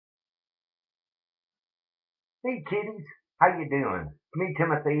Hey kiddies, how you doing? It's me,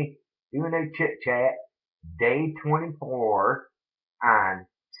 Timothy, doing a chit chat, day 24 on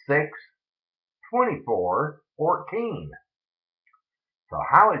 6/24/14. So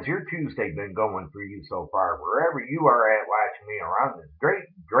how has your Tuesday been going for you so far, wherever you are at watching me around this great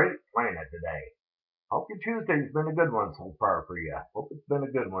planet today? Hope your Tuesday's been a good one so far for you. Hope it's been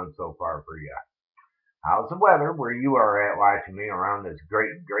a good one so far for you. How's the weather where you are at watching me around this great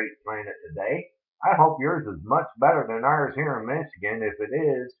planet today? I hope yours is much better than ours here in Michigan. If it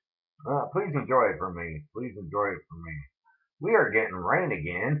is, please enjoy it for me. Please enjoy it for me. We are getting rain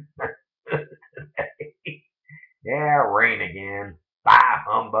again. Yeah, rain again. Bah,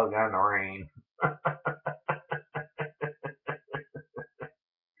 humbug on the rain.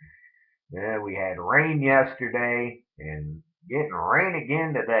 Yeah, we had rain yesterday and getting rain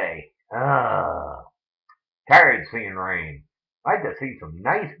again today. Tired seeing rain. Like to see some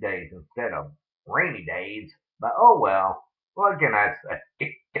nice days instead of rainy days. But oh well, what can I say?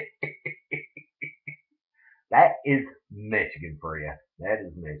 That is Michigan for you. That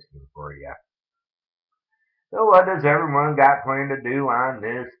is Michigan for you. So what does everyone got planned to do on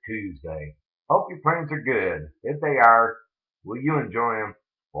this Tuesday? Hope your plans are good. If they are, will you enjoy them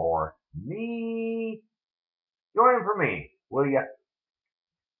for me? Enjoy them for me, will you?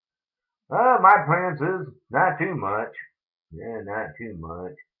 My plans is not too much. Yeah, not too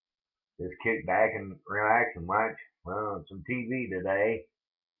much. Just kick back and relax and watch some TV today.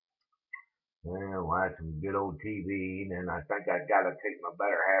 Watch some good old TV. And then I think I gotta take my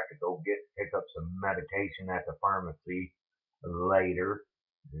better half to go pick up some medication at the pharmacy later.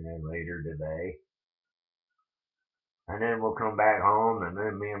 Later today. And then we'll come back home and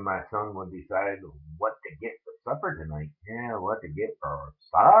then me and my son will decide what to get for supper tonight. Yeah, what to get for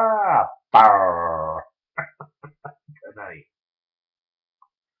supper tonight.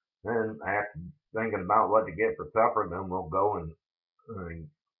 Then after thinking about what to get for supper, then we'll go and uh, to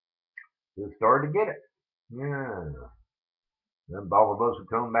the store to get it. Yeah. Then both of us will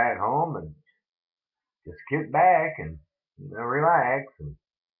come back home and just kick back and relax and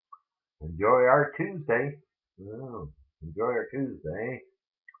enjoy our Tuesday. Oh, enjoy our Tuesday.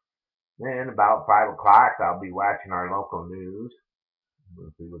 Then about 5 o'clock, I'll be watching our local news.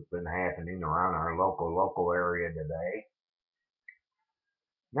 We'll see what's been happening around our local area today.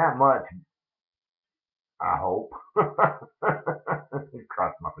 Not much, I hope.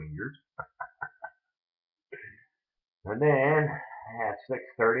 Cross my fingers. And then at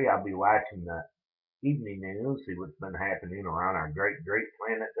 6:30, I'll be watching the evening news, see what's been happening around our great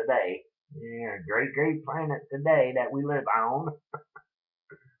planet today. Yeah, great planet today that we live on.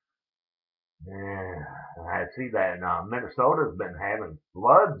 Yeah, I see that now. Minnesota's been having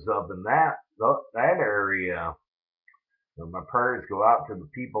floods up in that area. So my prayers go out to the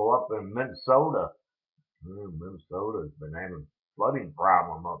people up in Minnesota. Minnesota's been having flooding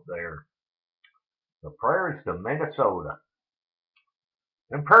problem up there. So prayers to Minnesota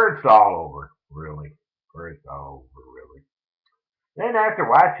and prayers to all over, really. Prayers to all over, really. Then after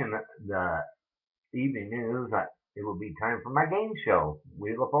watching the evening news, it will be time for my game show,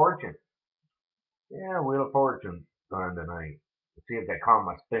 Wheel of Fortune. Yeah, Wheel of Fortune on tonight. Let's see if they call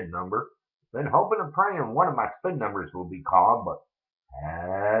my spin number. Been hoping and praying one of my spin numbers will be called, but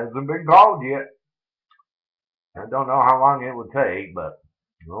hasn't been called yet. I don't know how long it will take, but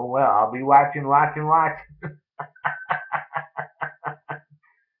oh well, I'll be watching.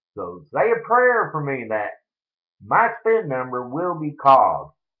 So say a prayer for me that my spin number will be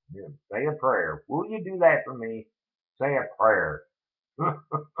called. Yeah, say a prayer. Will you do that for me? Say a prayer.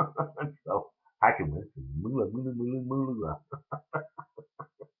 So I can win some moolah.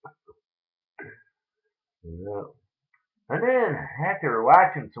 Yeah. And then after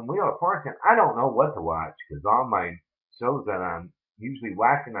watching some Wheel of Fortune, I don't know what to watch because all my shows that I'm usually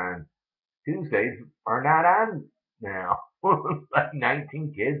watching on Tuesdays are not on now. Like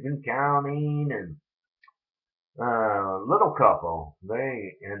 19 Kids and Counting and Little Couple.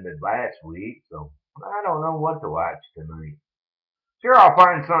 They ended last week, so I don't know what to watch tonight. Sure, I'll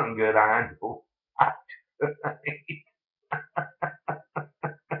find something good on to watch tonight.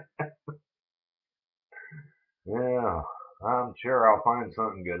 Yeah, I'm sure I'll find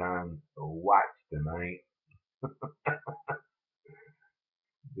something good on to watch tonight.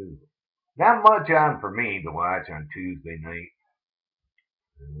 Not much on for me to watch on Tuesday night.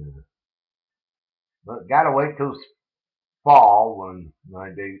 But gotta wait till fall when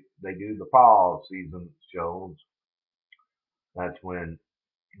they do the fall season shows. That's when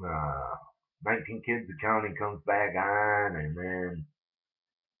uh, 19 Kids Accounting comes back on, and then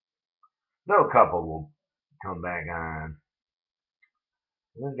Little Couple will come back on.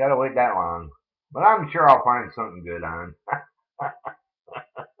 We gotta wait that long. But I'm sure I'll find something good on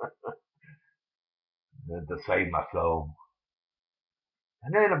to save my soul.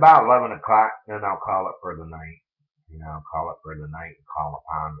 And then about 11 o'clock, then I'll call it for the night. I'll call it for the night and call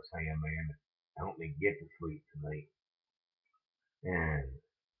upon the Sandman. Help me get to sleep tonight. And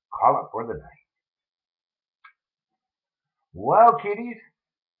call it for the night. Well, kiddies,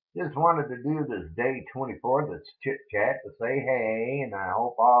 just wanted to do this day 24, this chit chat to say hey, and I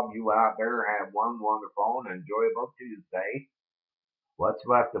hope all of you out there have one wonderful and enjoyable Tuesday. What's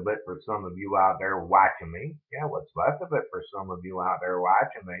left of it for some of you out there watching me? Yeah, what's left of it for some of you out there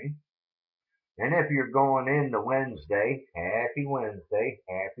watching me? And if you're going into Wednesday, happy Wednesday,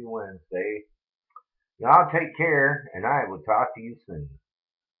 happy Wednesday. Y'all take care, and I will talk to you soon.